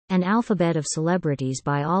An Alphabet of Celebrities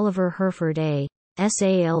by Oliver Herford A.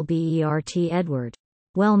 Salbert Edward.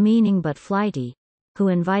 Well-meaning but flighty, who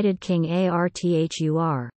invited King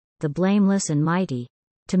Arthur, the blameless and mighty,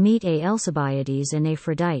 to meet a Alcibiades and a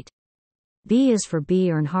Phrodite. B is for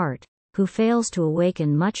B ernhardt, who fails to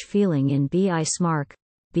awaken much feeling in B ismarck,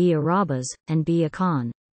 B arabbas, and B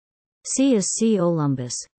acon. C is C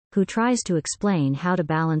olumbus, who tries to explain how to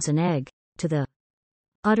balance an egg, to the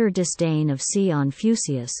utter disdain of C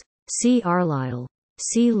onfucius, C arlyle,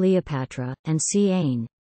 C leopatra, and C ain.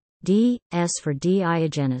 D, S for D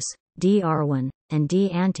iogenes, D arwin, and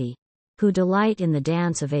D ante, who delight in the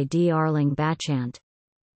dance of a D arling Bacchante.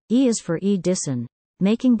 E is for E dison,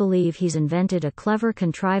 making believe he's invented a clever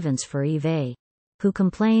contrivance for Eve, who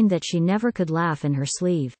complained that she never could laugh in her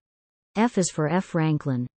sleeve. F is for F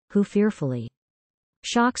ranklin, who fearfully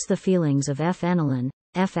shocks the feelings of F enelon,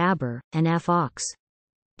 F aber, and F ox.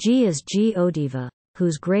 G is G odiva,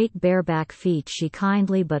 whose great bareback feat she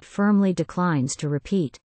kindly but firmly declines to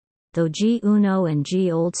repeat, though G uno and G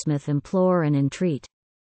oldsmith implore and entreat.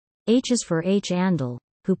 H is for H andal,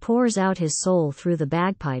 who pours out his soul through the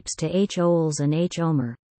bagpipes to H oles and H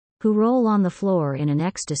omer, who roll on the floor in an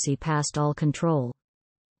ecstasy past all control.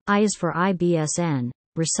 I is for ibsn,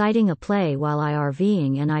 reciting a play while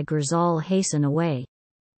irving and I Gurzal hasten away.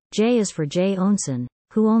 J is for J onsen,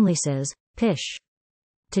 who only says, pish,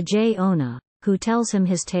 to J ona, who tells him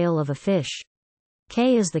his tale of a fish.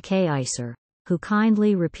 K is the K icer, who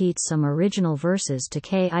kindly repeats some original verses to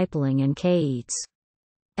K Eipeling and K eats.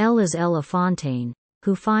 L is L a fontaine,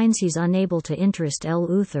 who finds he's unable to interest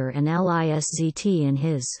lrthur and liszt in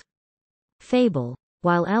his fable,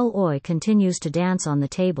 while L continues to dance on the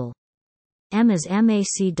table. M is Mac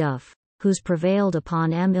Duff, who's prevailed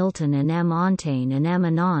upon M Ilton and M Montaigne and M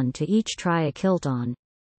Anon to each try a kilt on.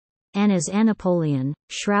 N is N Napoleon,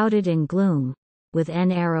 shrouded in gloom, with N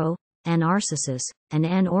Arrow, N Narcissus, and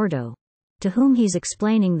N Ordo, to whom he's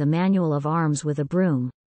explaining the manual of arms with a broom.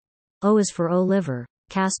 O is for Oliver,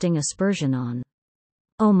 casting aspersion on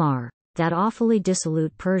Omar, that awfully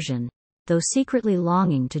dissolute Persian, though secretly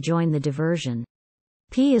longing to join the diversion.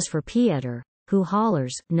 P is for Pieter, who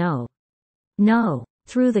hollers, no, no,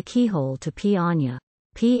 through the keyhole to P Anya,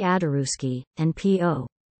 P Adaruski, and P.O.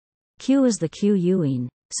 Q is the Q Ewing,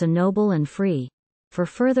 so noble and free. For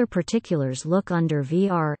further particulars look under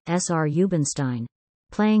Vr. Sr. Eubenstein,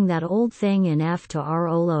 playing that old thing in F to R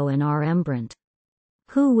Olo and R Embrandt.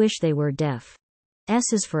 Who wish they were deaf.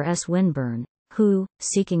 S is for S Winburn, who,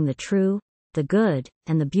 seeking the true, the good,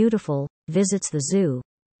 and the beautiful, visits the zoo,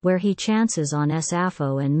 where he chances on S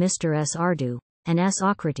Apho and Mr. S Ardu, and S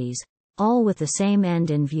Socrates, all with the same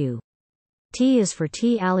end in view. T is for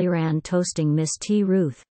T Aliran toasting Miss T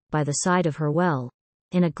Ruth, by the side of her well,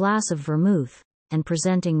 in a glass of vermouth, and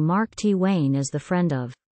presenting Mark T. Wayne as the friend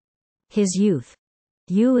of his youth.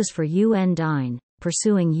 U is for Undine,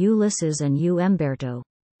 pursuing Ulysses and Umberto,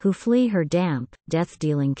 who flee her damp,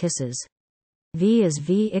 death-dealing kisses. V is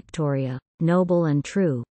V Victoria, noble and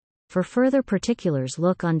true. For further particulars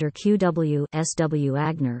look under QW S.W.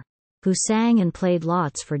 Agner, who sang and played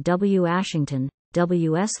lots for W. Ashington,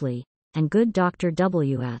 W. Esley, and good Dr.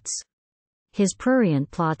 W. Atz. His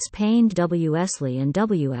prurient plots pained W. Esley and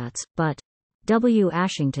W. Atz, but W.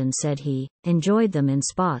 Ashington said he enjoyed them in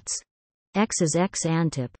spots. X is X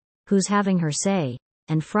Antip, who's having her say,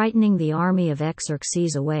 and frightening the army of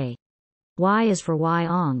Xerxes away. Y is for Y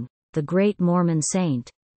Ong, the great Mormon saint,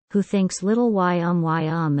 who thinks little y and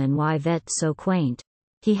y vet so quaint,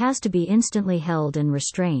 he has to be instantly held in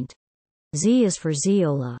restraint. Z is for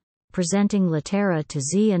Ziola, presenting Laterra to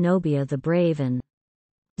Zenobia the brave and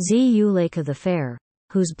Z Euleika the fair,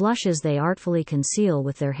 whose blushes they artfully conceal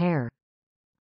with their hair.